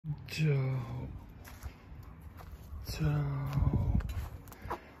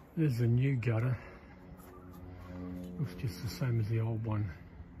There's the new gutter. Looks just the same as the old one.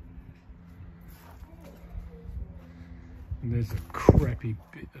 And there's a crappy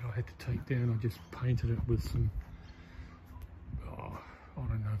bit that I had to take down. I just painted it with some, I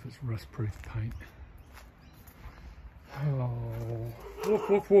don't know if it's rust-proof paint. Oh, woof,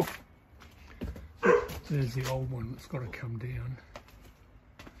 woof, woof. There's the old one that's got to come down.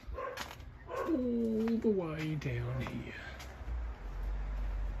 All the way down here.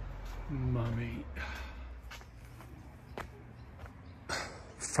 Mummy.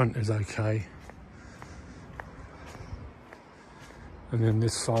 Front is okay. And then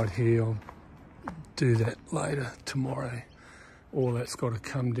this side here, I'll do that later, tomorrow. All that's got to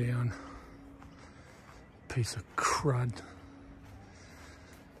come down. Piece of crud.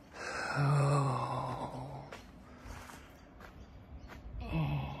 Oh.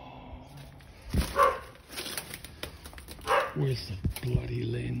 Where's the bloody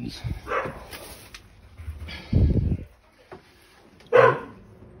lens?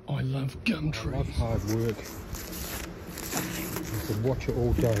 I love gum trees. I love hard work. I could watch it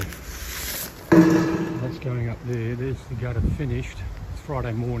all day. That's going up there. There's the gutter finished. It's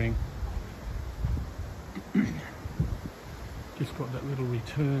Friday morning. Just got that little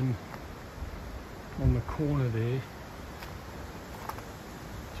return on the corner there.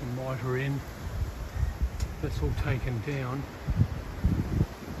 Some mitre in. That's all taken down.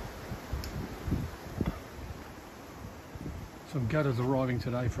 Some gutters arriving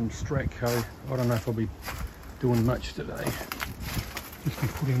today from Stratco. I don't know if I'll be doing much today. Just be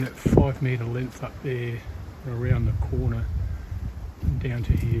putting that 5 metre length up there around the corner and down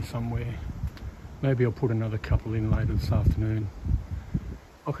to here somewhere. Maybe I'll put another couple in later this afternoon.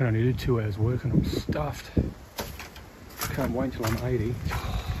 I can only do 2 hours work and I'm stuffed. Can't wait till I'm 80.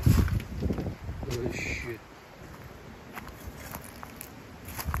 Look at this shit.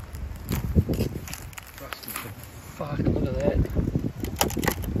 Rusted to fuck, look at that.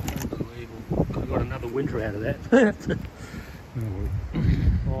 Unbelievable. I got another winter out of that.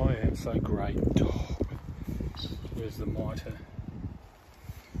 Oh, yeah, so great. Oh, where's the mitre?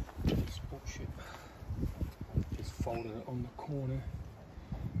 This bullshit. Just folded it on the corner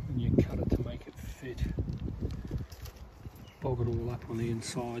and you cut it to make it fit. Bog it all up on the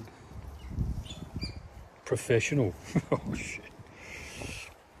inside. Professional. Oh shit.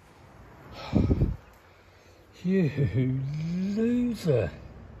 You loser.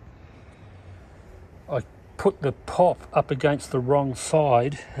 I put the pop up against the wrong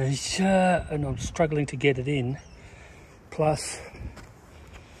side and I'm struggling to get it in. Plus,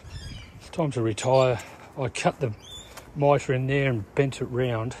 it's time to retire. I cut the mitre in there and bent it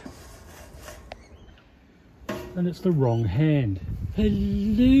round. And it's the wrong hand. A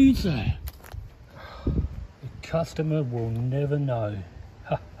loser. The customer will never know.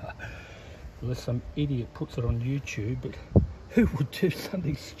 Unless some idiot puts it on YouTube, but who would do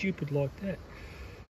something stupid like that?